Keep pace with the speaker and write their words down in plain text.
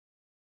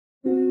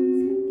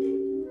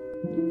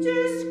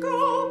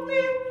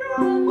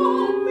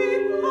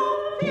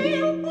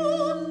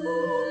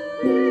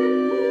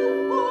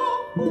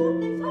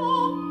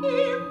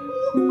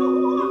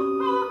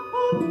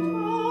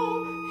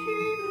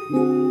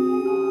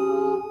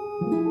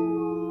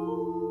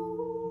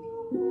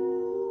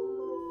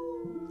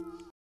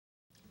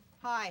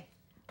Hi,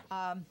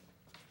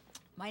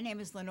 my name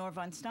is Lenore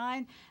Von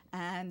Stein,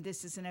 and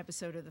this is an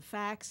episode of The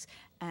Facts.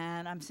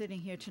 And I'm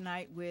sitting here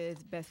tonight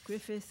with Beth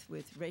Griffith,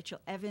 with Rachel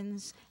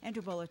Evans,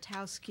 Andrew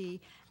Bolotowski,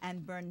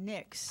 and Bern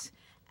Nix.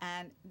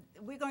 And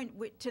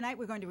tonight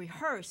we're going to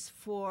rehearse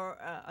for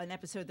an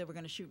episode that we're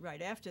going to shoot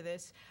right after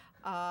this,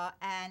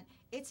 and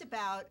it's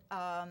about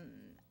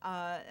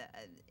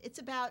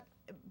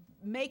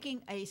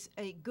making a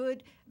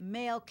good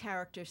male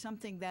character,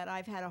 something that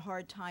I've had a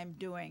hard time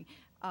doing.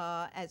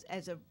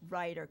 As a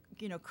writer,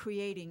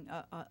 creating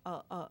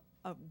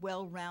a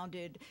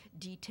well-rounded,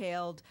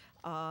 detailed,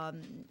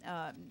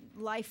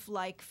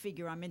 lifelike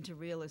figure. I'm into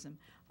realism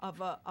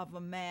of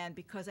a man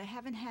because I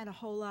haven't had a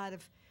whole lot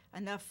of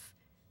enough.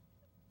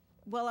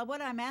 Well,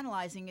 what I'm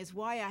analyzing is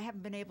why I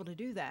haven't been able to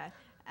do that,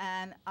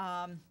 and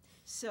part,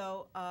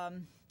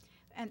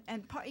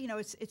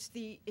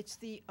 it's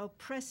the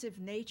oppressive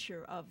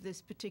nature of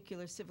this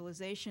particular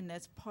civilization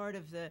that's part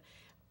of the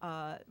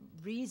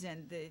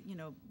reason the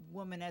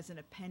woman as an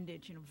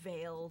appendage,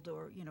 veiled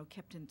or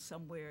kept in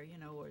somewhere,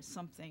 or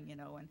something,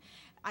 and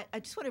I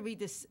just want to read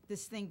this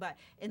thing by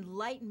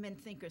Enlightenment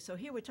thinkers. So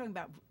here I'm talking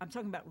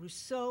about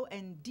Rousseau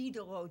and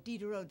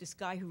Diderot, this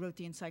guy who wrote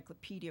the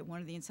encyclopedia, one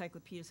of the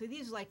encyclopedias. So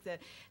these are like the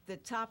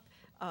top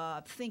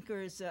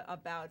thinkers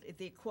about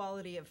the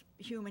equality of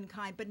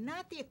humankind, but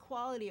not the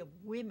equality of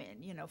women,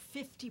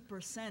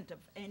 50% of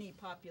any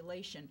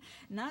population,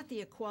 not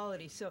the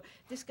equality. So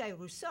this guy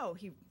Rousseau,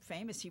 he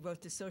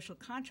wrote The Social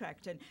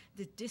Contract and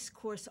the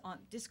discourse on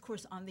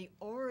the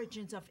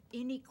origins of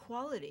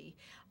inequality.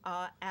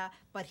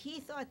 But he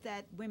thought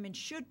that women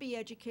should be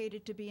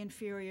educated to be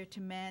inferior to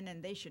men,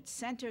 and they should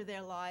center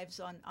their lives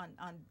on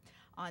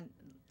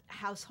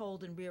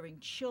household and rearing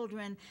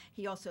children.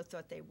 He also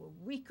thought they were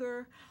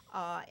weaker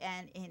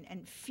and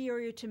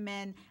inferior to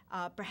men,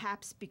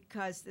 perhaps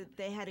because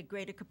they had a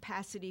greater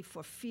capacity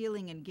for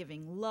feeling and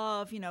giving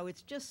love.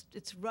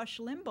 It's Rush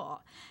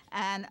Limbaugh.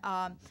 And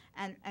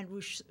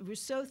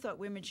Rousseau thought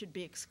women should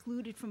be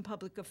excluded from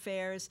public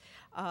affairs.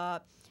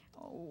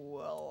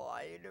 Well,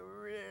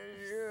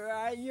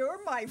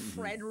 you're my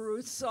friend,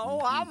 Rousseau.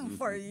 I'm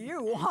for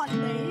you,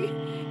 honey.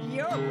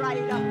 You're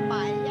right up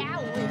my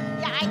alley.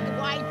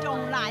 Why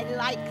don't I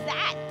like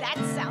that? That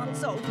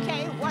sounds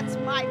okay. What's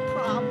my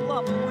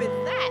problem with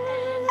that?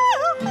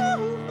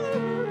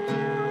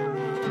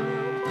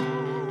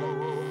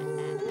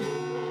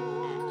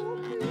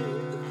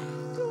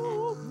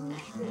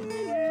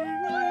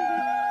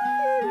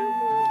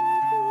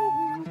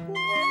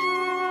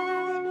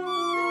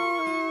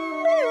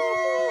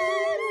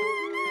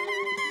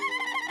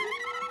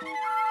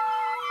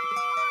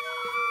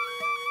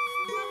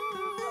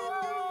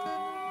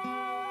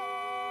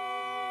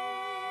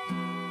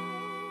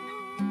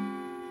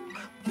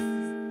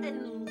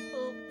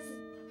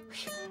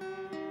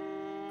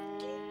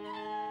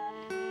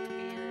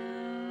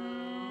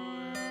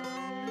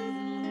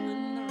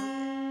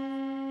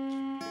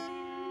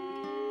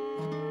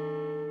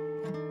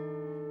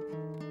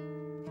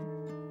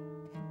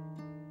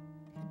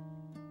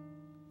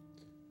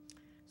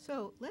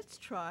 So let's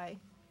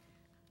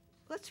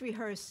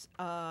rehearse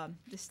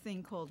this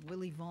thing called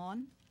Willie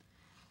Vaughan.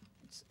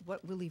 It's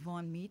what Willie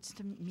Vaughan means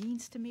to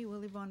me.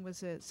 Willie Vaughan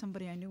was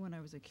somebody I knew when I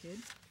was a kid.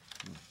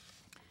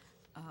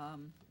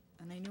 And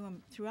I knew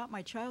him throughout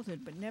my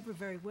childhood, but never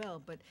very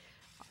well. But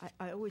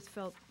I always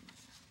felt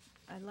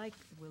I liked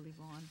Willie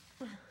Vaughan,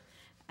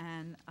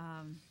 and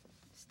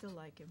still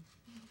like him.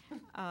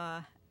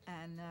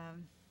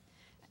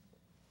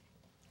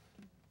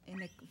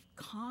 In a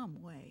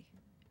calm way,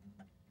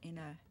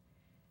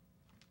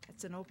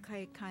 it's an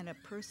okay kind of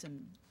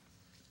person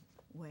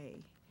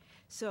way.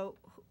 So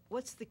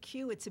what's the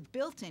cue? It's a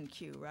built-in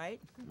cue, right?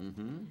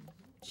 Mm-hmm.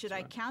 Should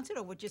I count it,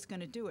 or we're just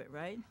going to do it,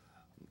 right?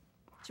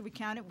 Should we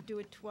count it and do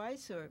it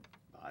twice, or?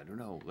 I don't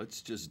know.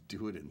 Let's just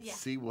do it and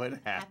see what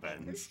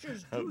happens. Let's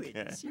just do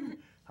it.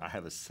 I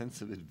have a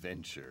sense of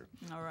adventure.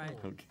 All right.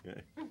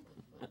 Okay.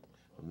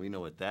 And we know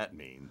what that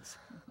means.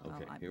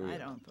 Okay, well, here we I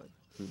go. don't, but.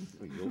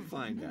 You'll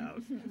find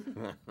out.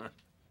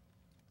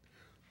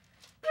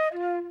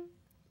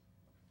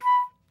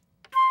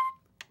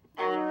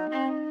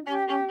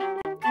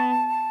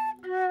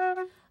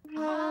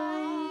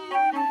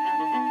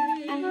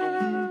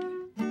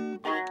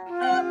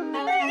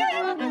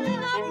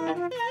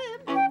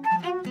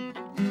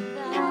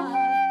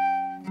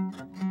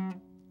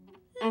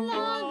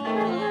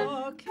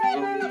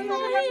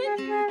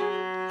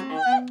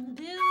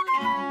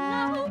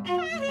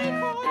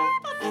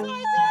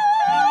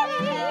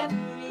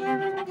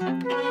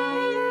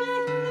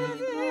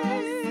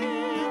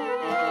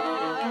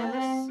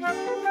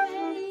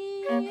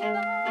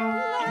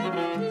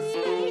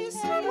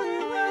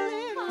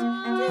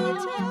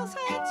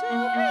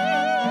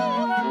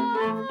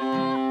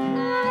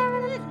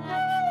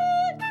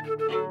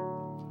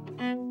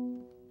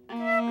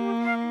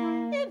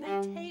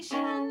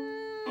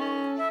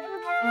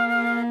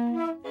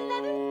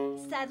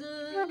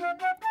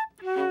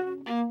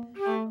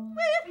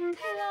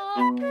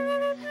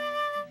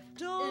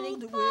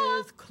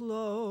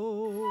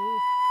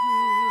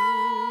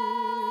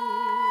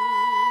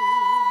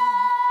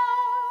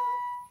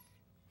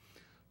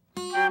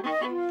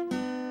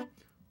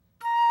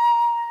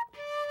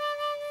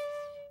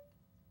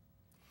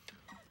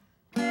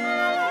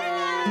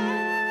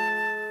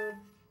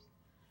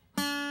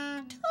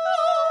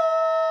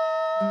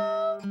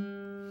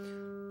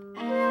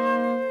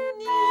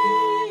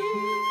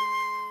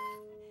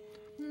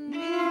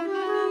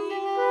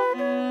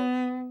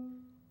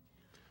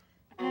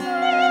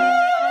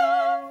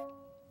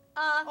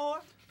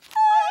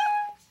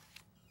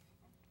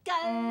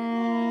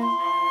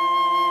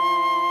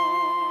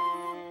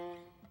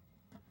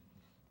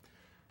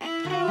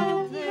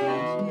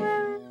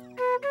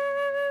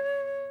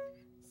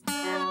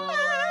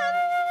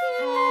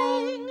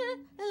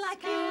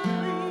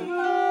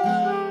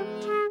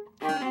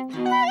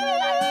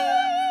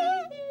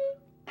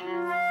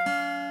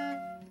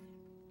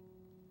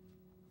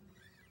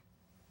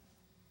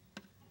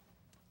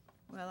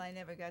 Well, I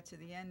never got to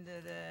the end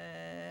of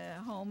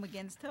the Home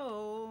Against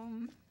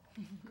Home.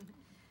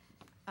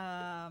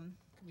 Can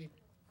we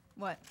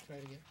What? try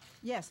it again?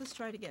 Yes, let's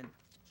try it again.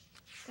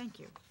 Thank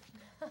you.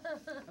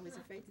 I was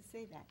afraid to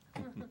say that.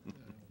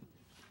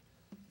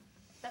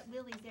 But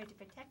Lily's there to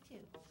protect you.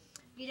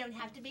 You don't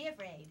have to be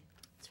afraid.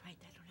 That's right,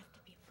 I don't have to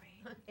be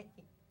afraid. Okay.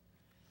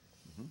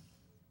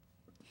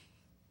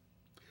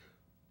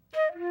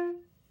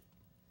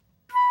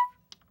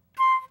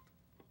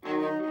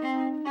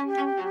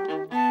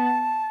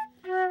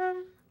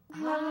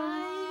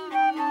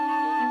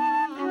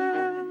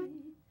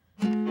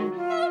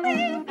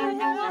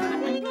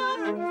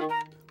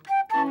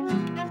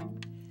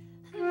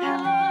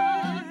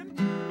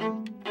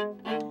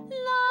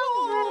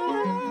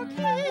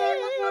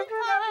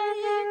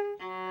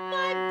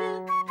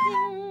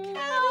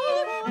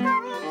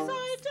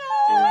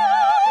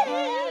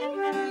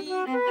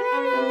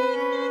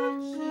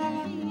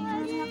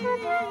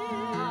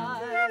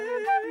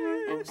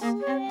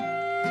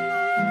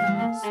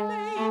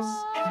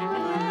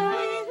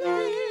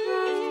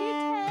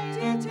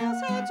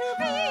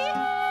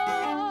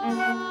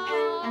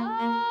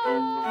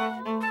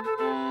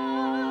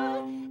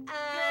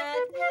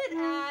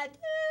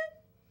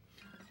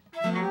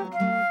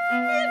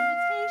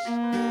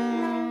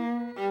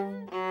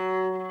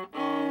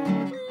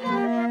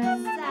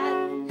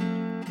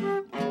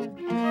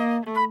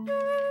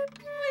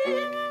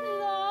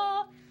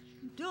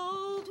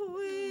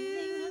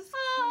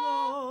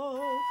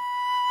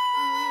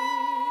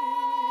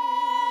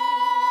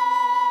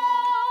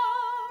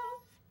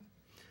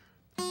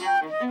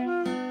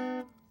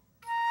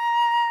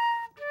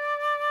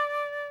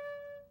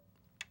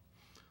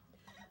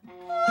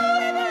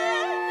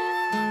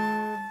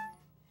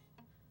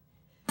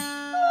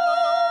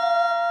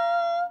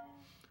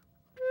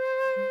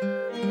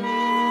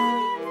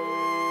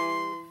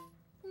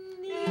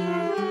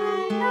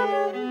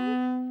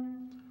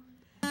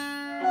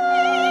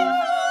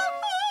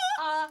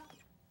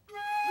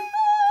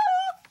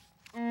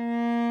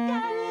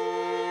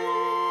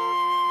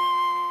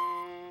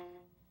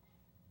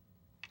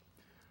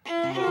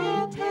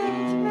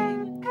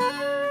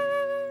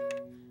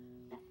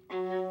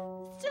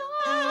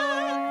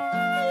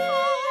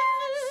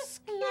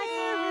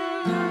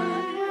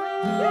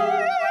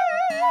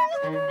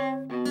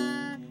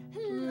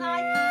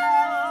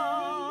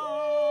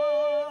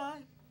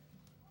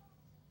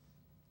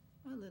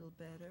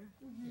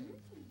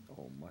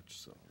 Much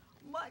so.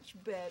 Much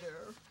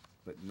better.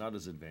 But not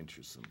as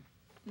adventuresome.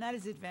 Not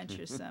as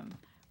adventuresome.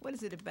 What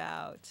is it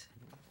about?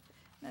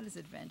 Not as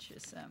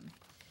adventuresome.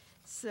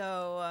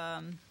 So,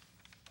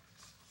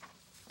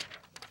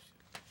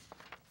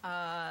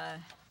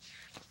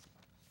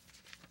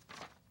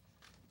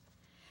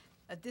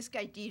 this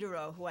guy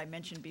Diderot, who I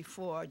mentioned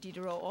before,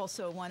 Diderot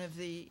also one of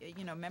the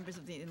members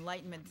of the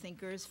Enlightenment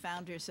thinkers,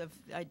 founders of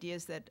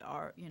ideas that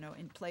are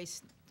in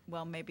place.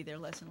 Well, maybe they're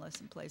less and less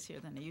in place here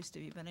than they used to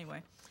be, but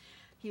anyway.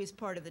 He was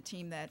part of the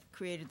team that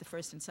created the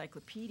first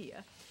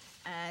encyclopedia,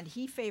 and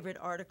he favored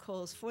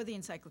articles for the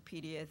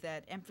encyclopedia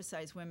that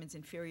emphasized women's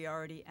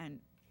inferiority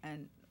and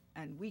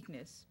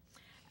weakness,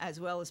 as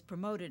well as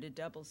promoted a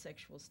double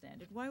sexual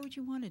standard. Why would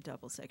you want a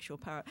double sexual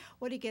power?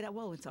 What do you get out?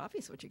 Well, it's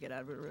obvious what you get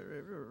out of it,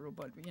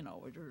 but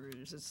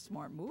it's a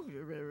smart move.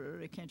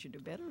 Can't you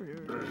do better?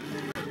 Isn't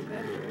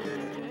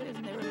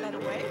there a better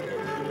way?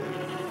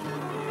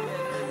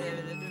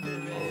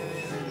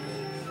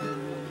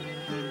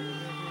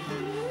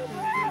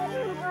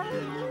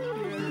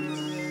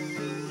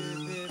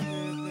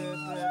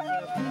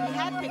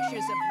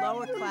 Pictures of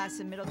lower class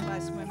and middle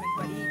class women,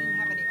 but he didn't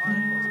have any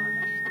articles on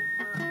them.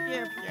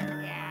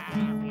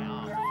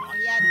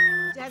 He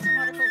had some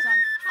articles on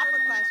upper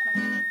class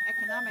women and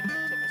economic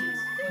activities.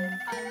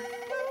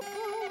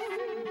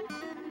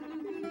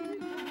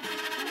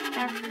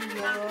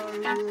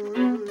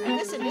 And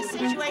listen, this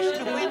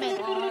situation of women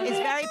is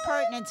very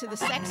pertinent to the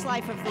sex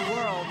life of the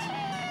world.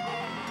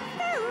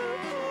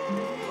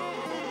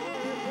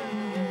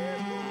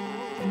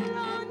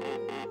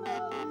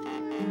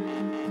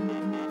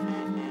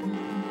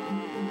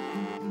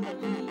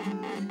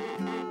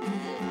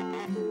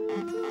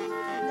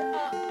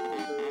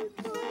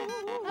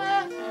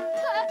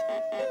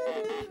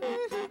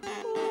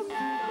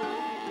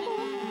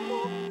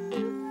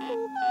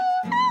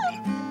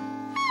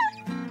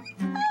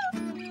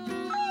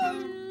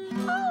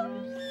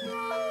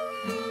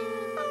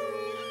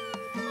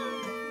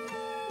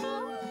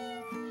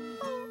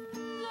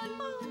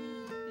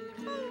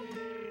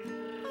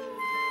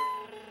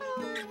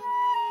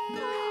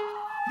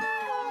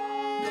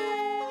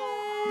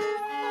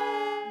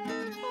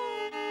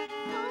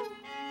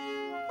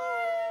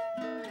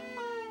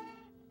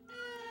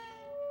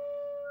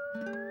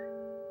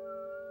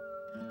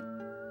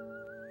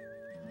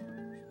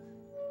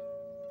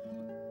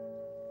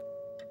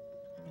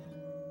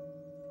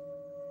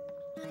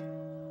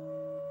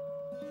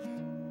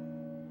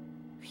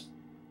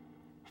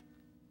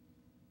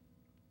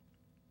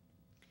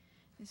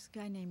 This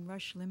guy named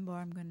Rush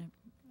Limbaugh, I'm going to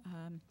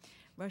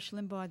Rush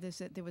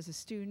Limbaugh. There was a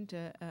student,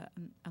 a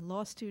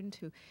law student,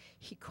 who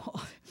he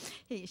called.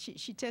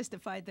 She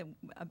testified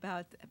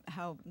about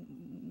how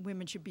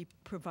women should be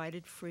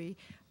provided free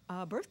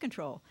birth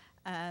control,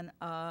 and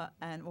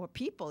or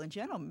people in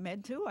general,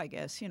 men too, I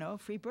guess,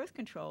 free birth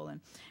control.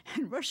 And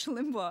Rush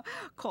Limbaugh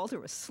called her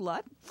a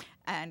slut,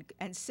 and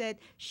said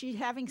she's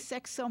having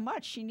sex so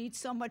much, she needs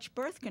so much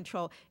birth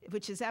control,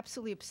 which is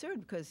absolutely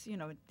absurd because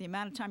the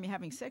amount of time you're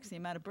having sex, the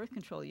amount of birth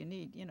control you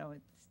need,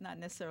 it's not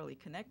necessarily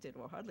connected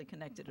or hardly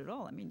connected at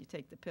all. I mean, you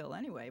take the pill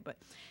anyway, but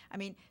I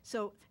mean,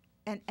 so.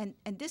 And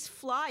this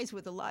flies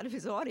with a lot of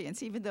his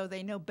audience, even though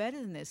they know better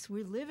than this.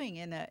 We're living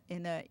in a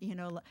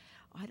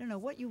I don't know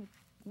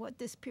what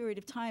this period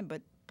of time,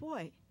 but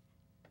boy,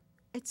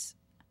 it's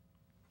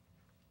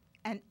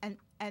and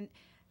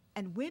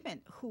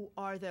women who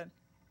are the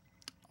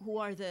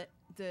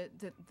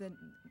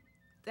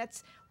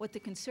that's what the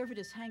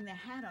conservatives hang their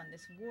hat on,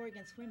 this war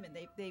against women.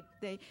 They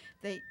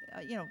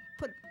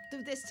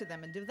do this to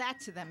them and do that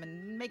to them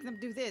and make them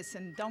do this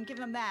and don't give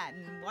them that,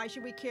 and why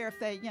should we care if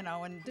they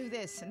and do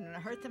this and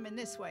hurt them in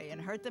this way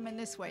and hurt them in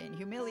this way and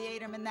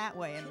humiliate them in that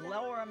way and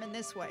lower them in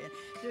this way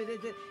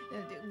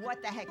and what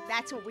the heck?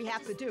 That's what we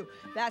have to do.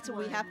 That's what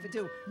we have to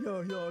do.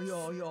 Yo yo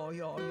yo yo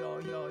yo yo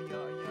yo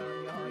yo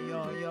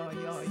yo yo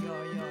yo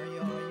yo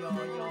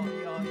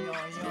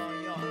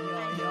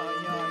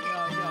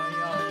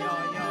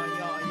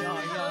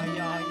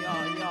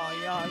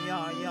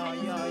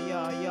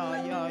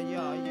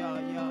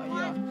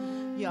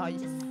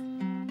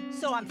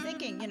So I'm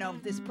thinking,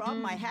 this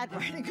problem I had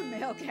writing a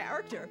male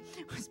character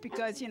was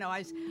because, maybe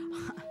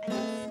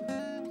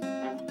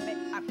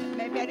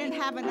I didn't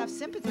have enough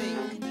sympathy.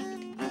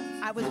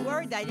 I was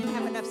worried that I didn't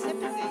have enough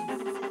sympathy. I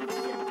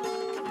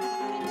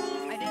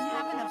didn't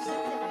have enough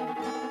sympathy.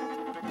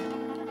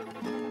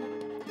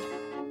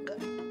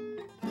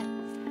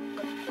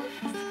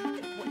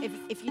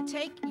 If you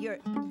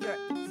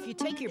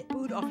take your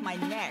boot off my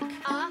neck,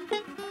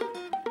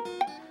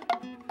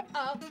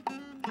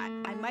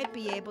 I might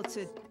be able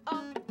to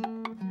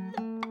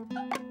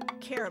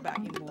care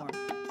about you more.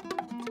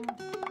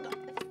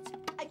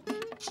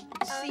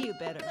 See you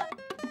better.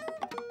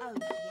 Oh,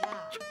 yeah.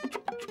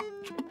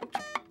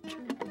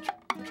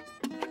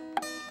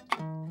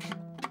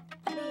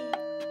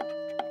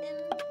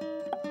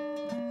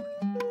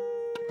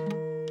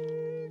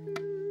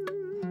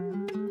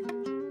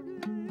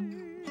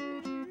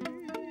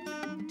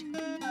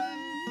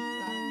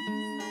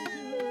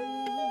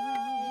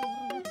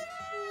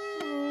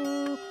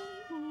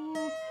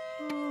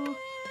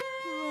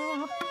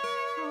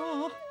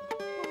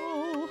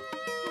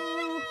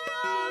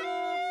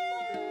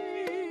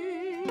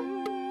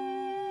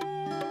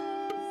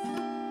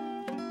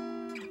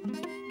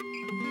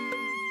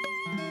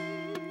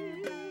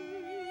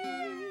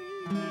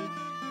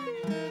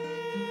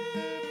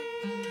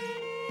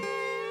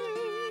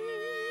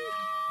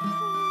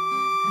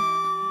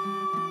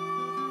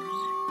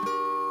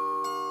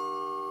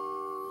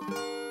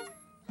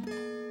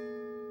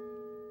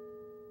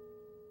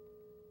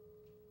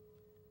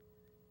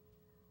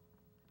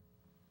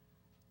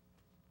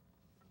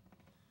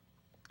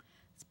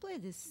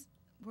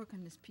 Work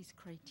on this piece,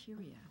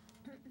 Criteria.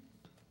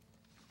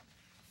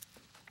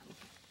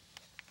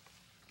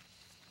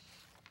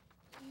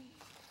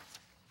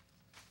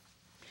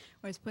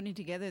 I was putting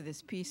together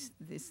this piece,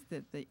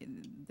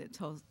 that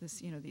tells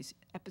this, these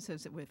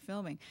episodes that we're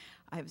filming.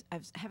 I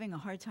was having a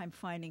hard time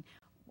finding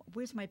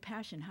where's my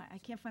passion. I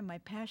can't find my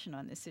passion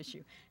on this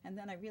issue. And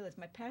then I realized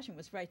my passion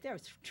was right there. I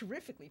was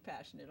terrifically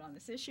passionate on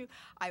this issue.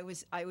 I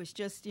was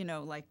just,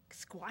 like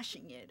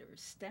squashing it or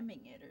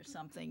stemming it or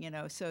something,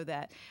 so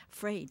that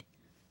afraid.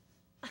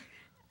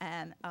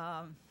 And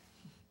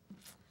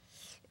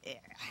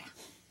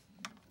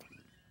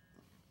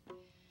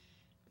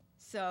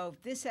so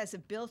this has a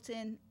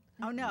built-in.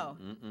 Oh no.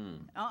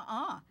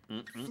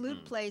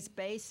 Flute plays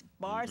bass,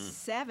 bar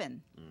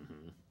 7.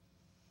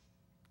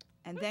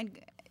 And then,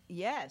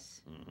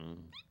 yes.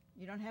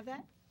 You don't have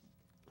that?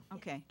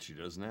 Okay. She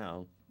does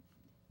now.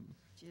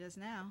 She does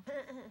now.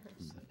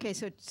 Okay,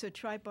 so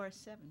try bar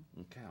 7.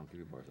 Okay, I'll give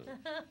you bar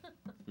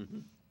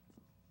 7.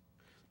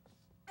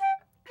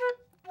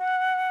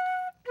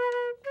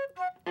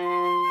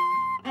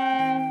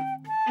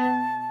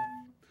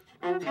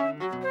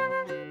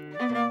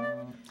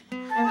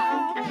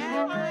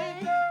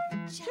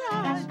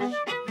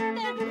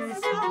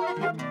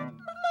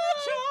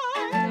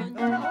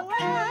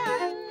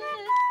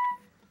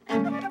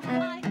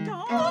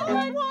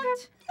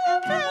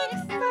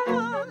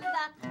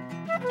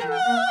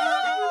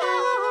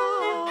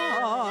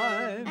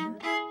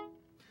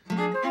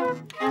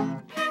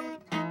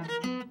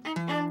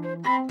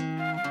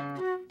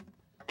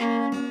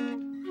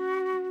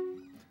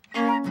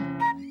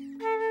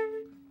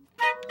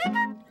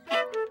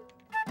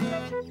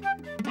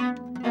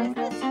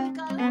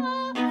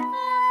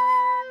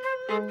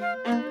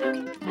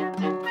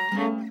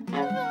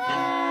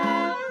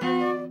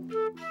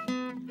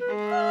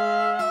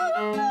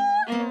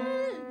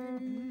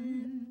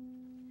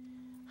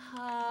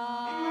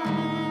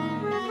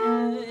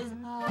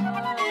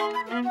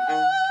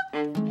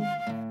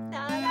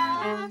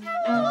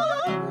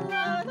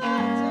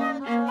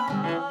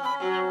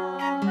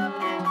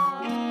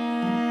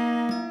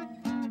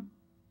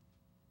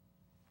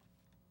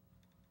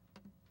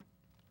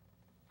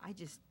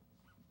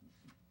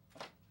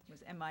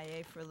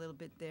 MIA for a little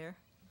bit there.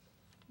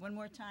 One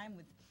more time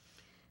with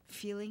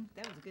feeling.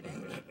 That was a good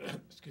ending.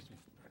 Excuse me.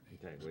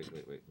 Okay,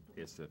 wait.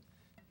 He has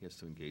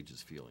to engage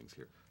his feelings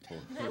here.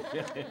 Hold on.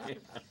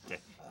 Okay,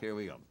 here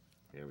we go.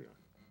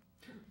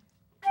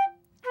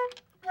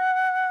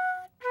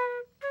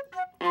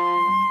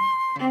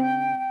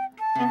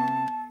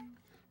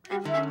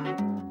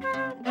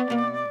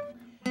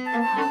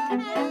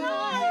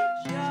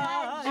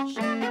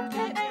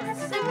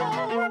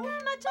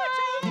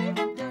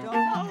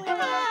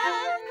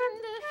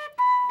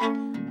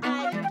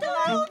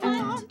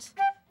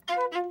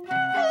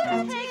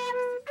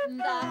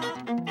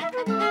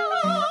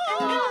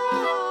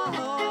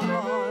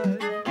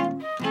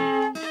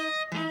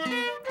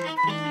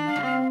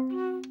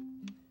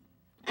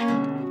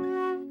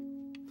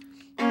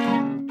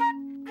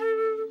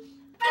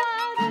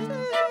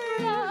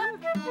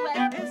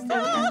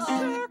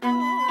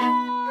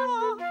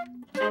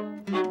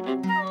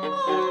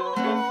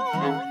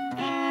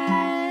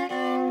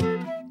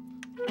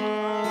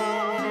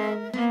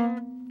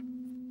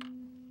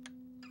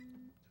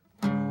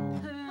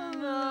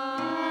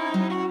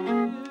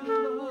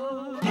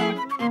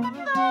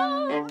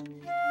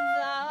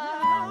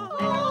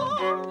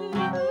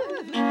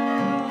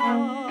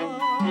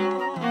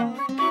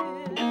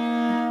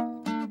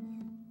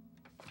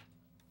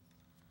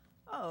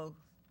 Oh,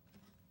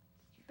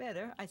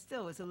 better. I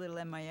still was a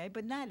little MIA,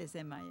 but not as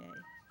MIA.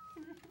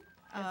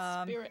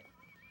 Spirit.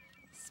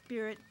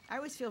 Spirit. I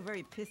always feel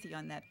very pithy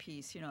on that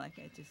piece, like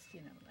I just,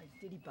 like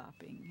ditty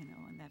bopping,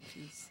 on that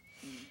piece.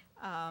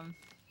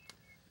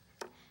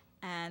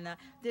 And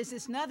there's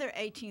this another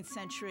 18th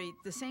century,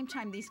 the same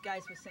time these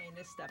guys were saying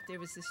this stuff, there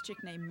was this chick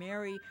named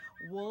Mary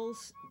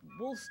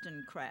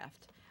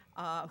Wollstonecraft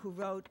who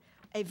wrote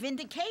A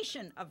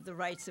Vindication of the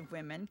Rights of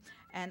Women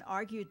and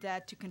argued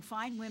that to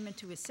confine women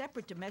to a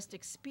separate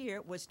domestic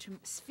sphere was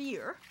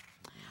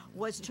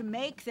to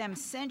make them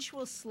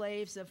sensual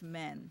slaves of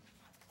men,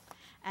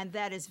 and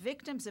that as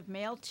victims of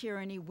male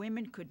tyranny,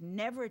 women could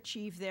never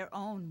achieve their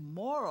own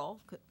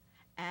moral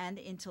and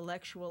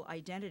intellectual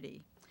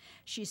identity.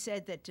 She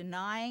said that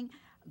denying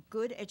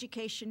good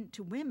education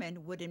to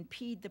women would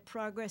impede the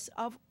progress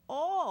of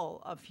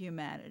all of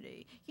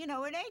humanity. It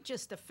ain't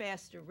just a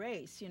faster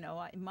race.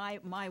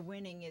 My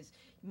winning is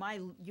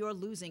your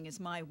losing is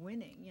my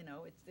winning.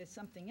 There's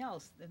something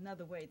else,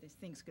 another way these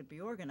things could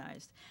be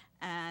organized.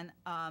 And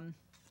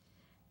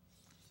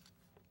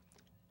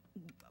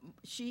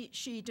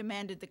she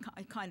demanded the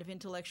kind of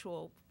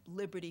intellectual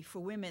liberty for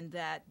women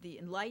that the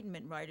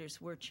Enlightenment writers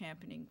were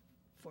championing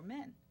for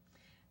men.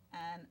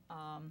 And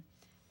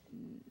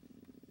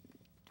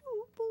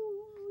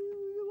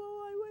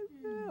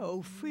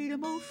oh,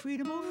 freedom, oh,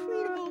 freedom, oh,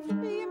 freedom, oh, for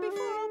me, and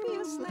before I'll be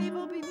a slave,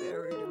 I'll be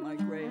buried in my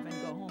grave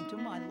and go home to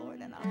my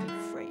Lord, and I'll be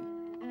free.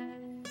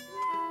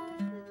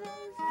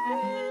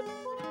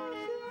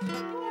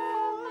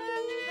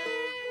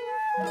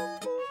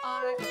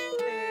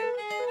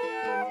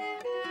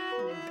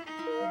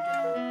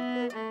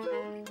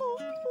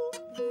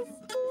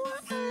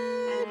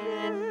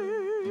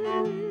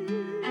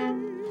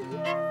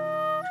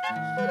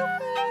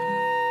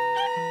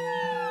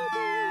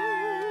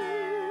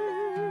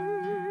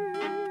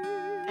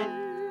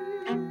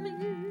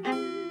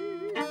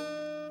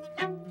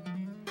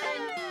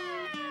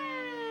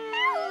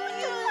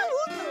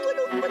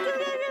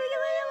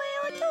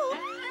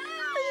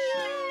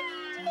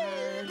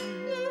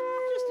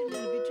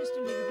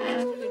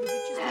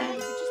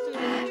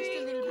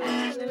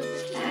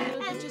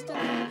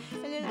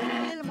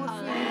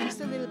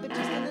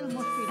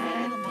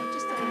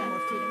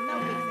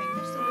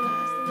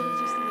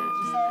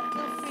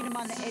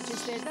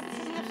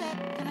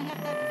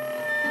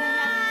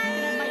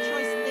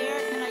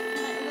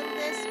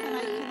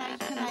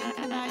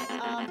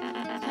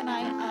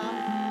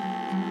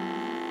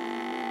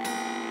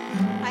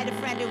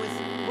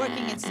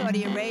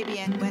 Saudi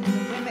Arabia, and when the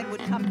women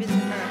would come visit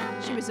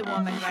her, she was a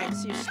woman, right?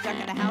 So she was stuck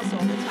in a house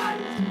all the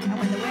time. And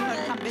when the women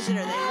would come visit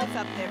her, they'd lift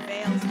up their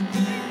veils and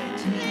shave their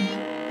teeth.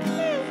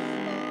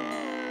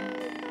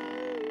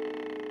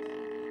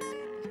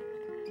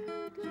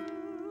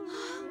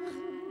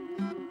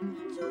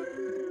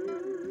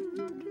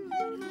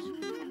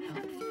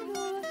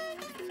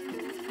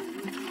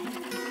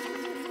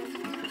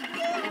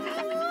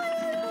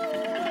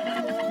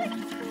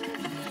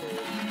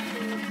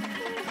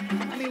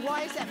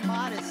 Why is that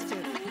modest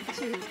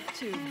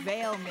to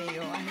veil me?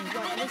 Or what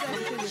does that have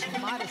to do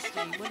with modesty?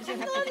 What does it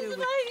have to do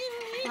with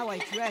how I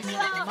dress?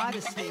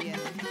 Modesty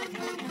and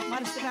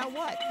modest about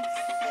what?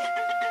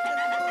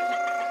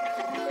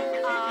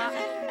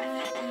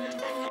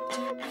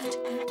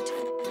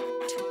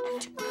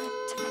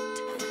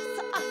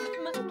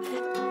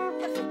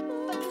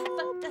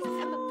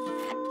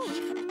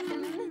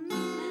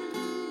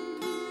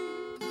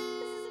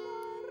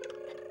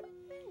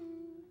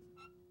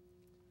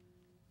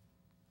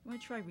 Want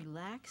to try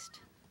relaxed?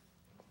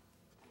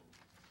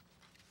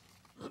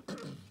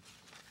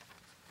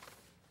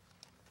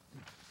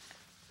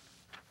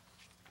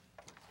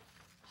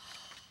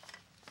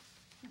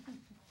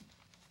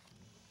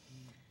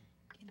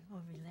 Getting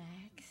all relaxed.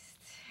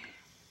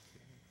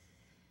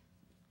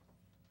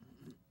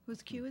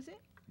 Whose cue is it?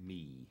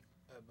 Me.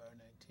 Bar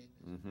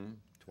 19.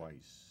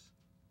 Twice.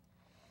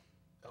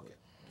 Okay.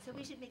 So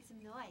we should make some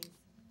noise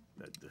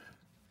That-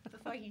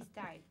 before you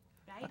start,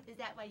 right? Is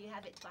that why you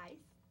have it twice?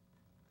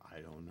 I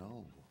don't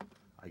know.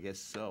 I guess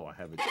so. I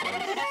have it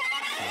twice.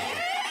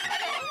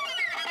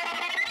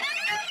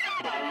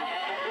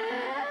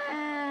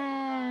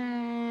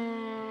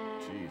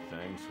 Gee,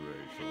 thanks,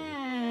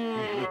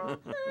 Rachel.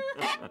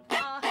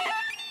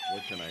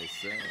 What can I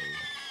say?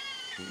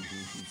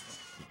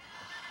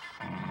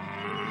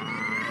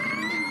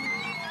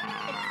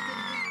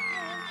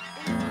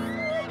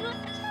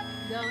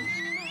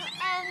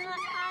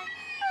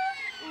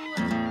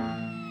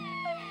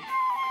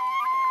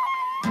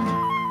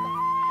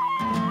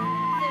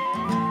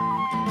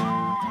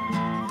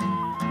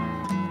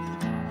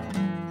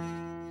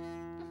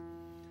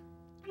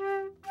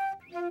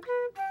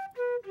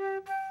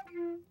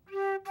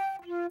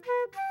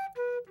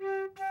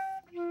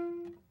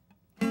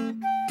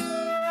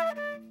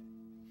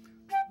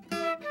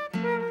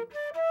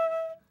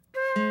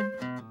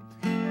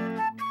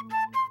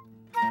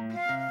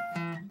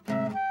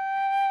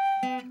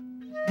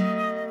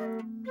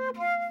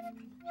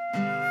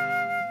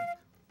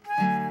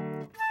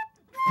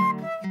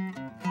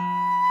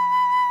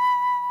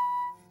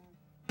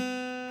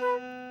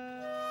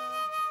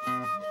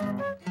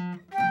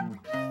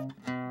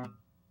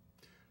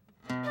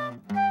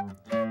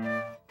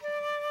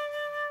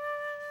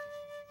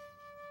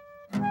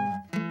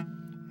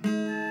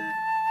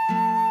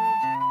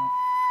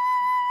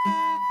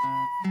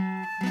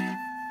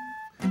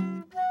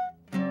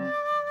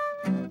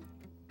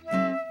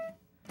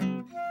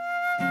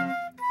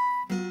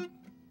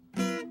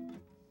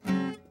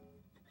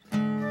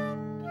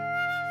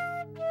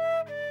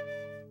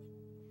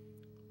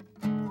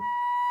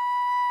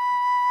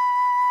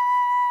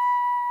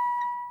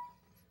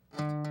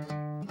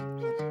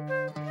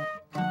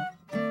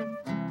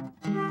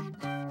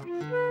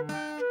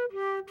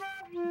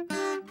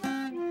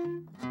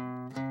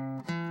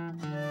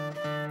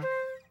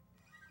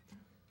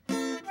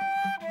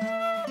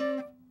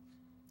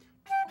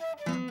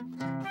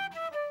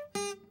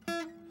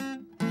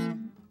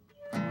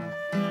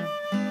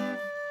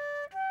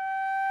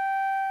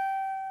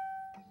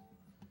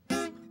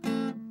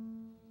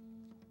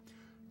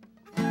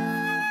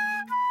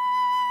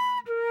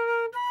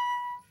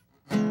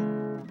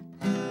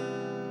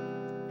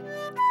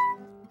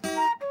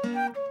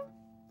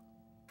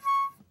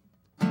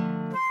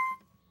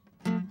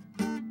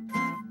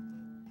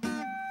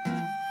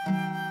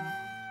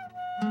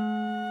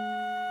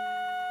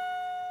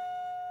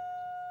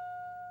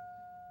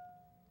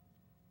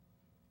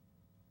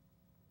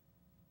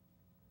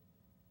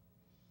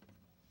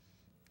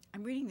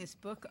 I'm reading this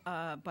book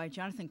by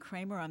Jonathan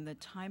Kramer on the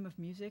time of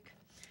music,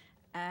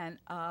 and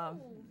yeah,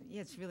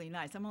 it's really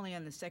nice. I'm only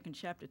on the second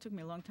chapter. It took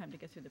me a long time to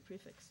get through the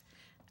prefix,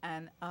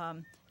 and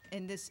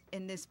in this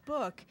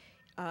book,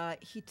 the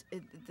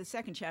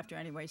second chapter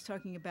anyway, he's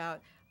talking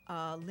about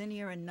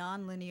linear and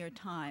nonlinear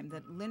time.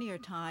 That linear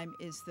time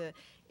is the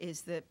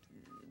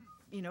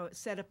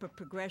set up a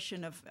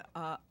progression of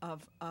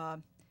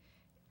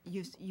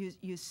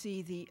you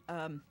see the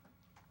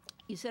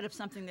you set up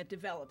something that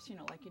develops,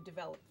 like you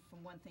develop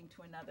from one thing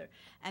to another.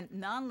 And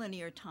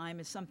nonlinear time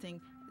is something,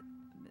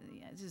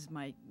 this is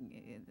my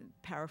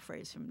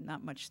paraphrase from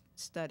not much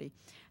study,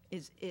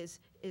 is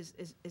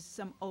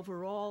some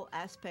overall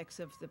aspects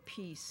of the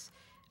piece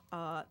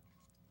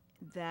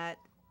that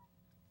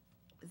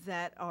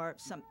are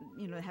some,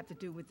 have to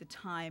do with the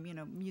time.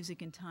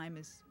 Music and time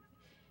is,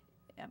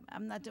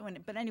 I'm not doing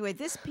it. But anyway,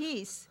 this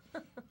piece,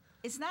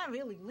 it's not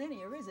really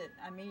linear, is it?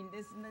 I mean,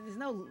 there's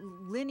no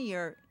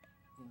linear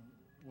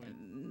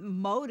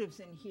motives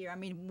in here. I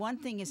mean, one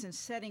thing is in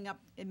setting up.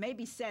 It may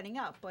be setting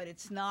up, but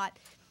it's not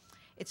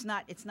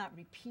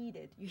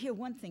repeated. You hear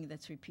one thing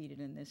that's repeated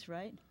in this,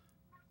 right?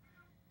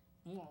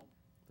 Well,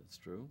 That's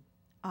true.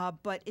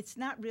 But it's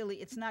not really.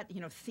 It's not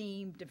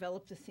theme.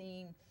 Develop the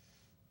theme.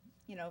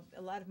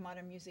 A lot of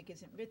modern music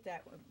isn't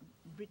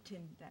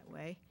written that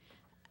way,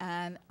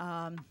 and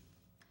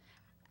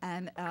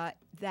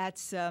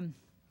that's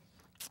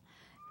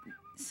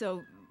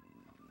so.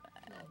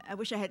 I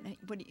wish I had.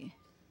 What do you?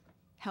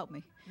 Help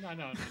me.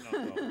 no.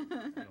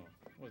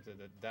 Was it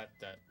that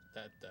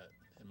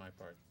in my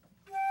part?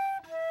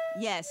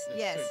 Yes, That's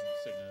yes,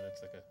 certain,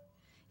 that's like a,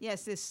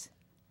 yes. This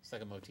it's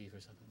like a motif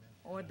or something.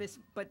 or this,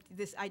 but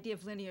this idea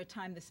of linear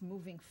time, this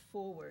moving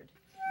forward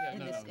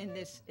Yeah, in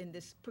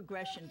this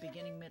progression,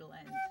 beginning, middle,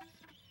 end,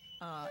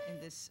 in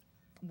this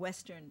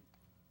Western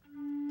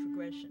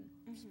progression.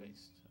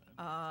 Spaced.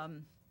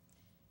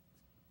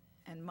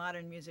 And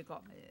modern music,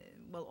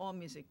 all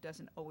music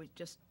doesn't always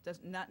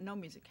no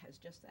music has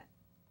just that.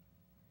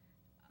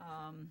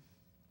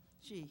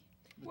 Gee.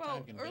 The Well,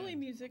 time can early bend.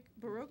 music,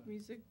 Baroque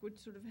music, would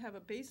sort of have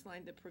a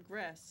baseline that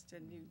progressed,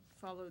 and you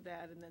follow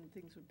that, and then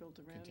things were built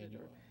around Continue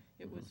it, or on.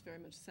 it was very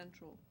much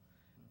central.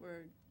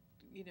 Where,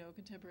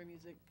 contemporary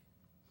music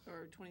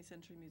or 20th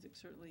century music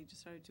certainly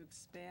just started to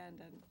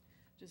expand and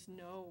just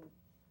no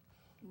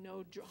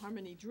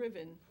harmony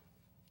driven.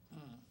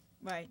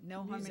 Right.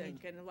 No music, harmony.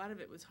 and a lot of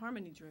it was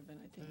harmony driven.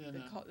 I think And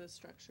then, the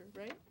structure,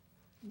 right?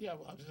 Yeah,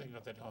 well, I was thinking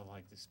about that, how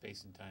like the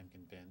space and time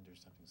can bend or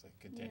something, it's like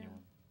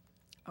continuum.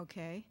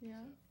 Okay. Yeah.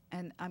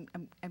 And I'm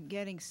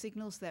getting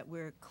signals that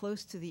we're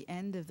close to the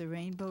end of the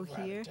rainbow We're out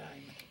of here.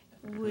 time.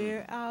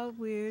 We're out,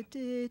 we're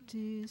dead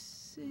to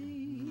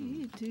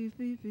see, to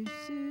be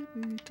beside,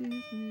 to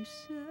be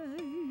beside,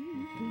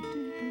 to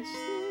be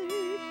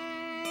beside.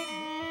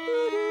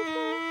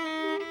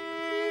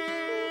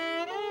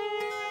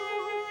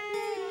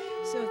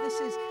 So this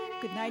is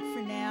good night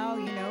for now.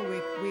 You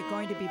know, we're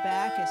going to be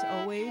back as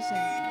always,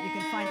 and you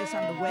can find us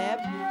on the web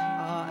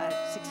at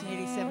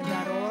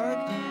 1687.org,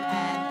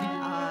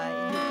 and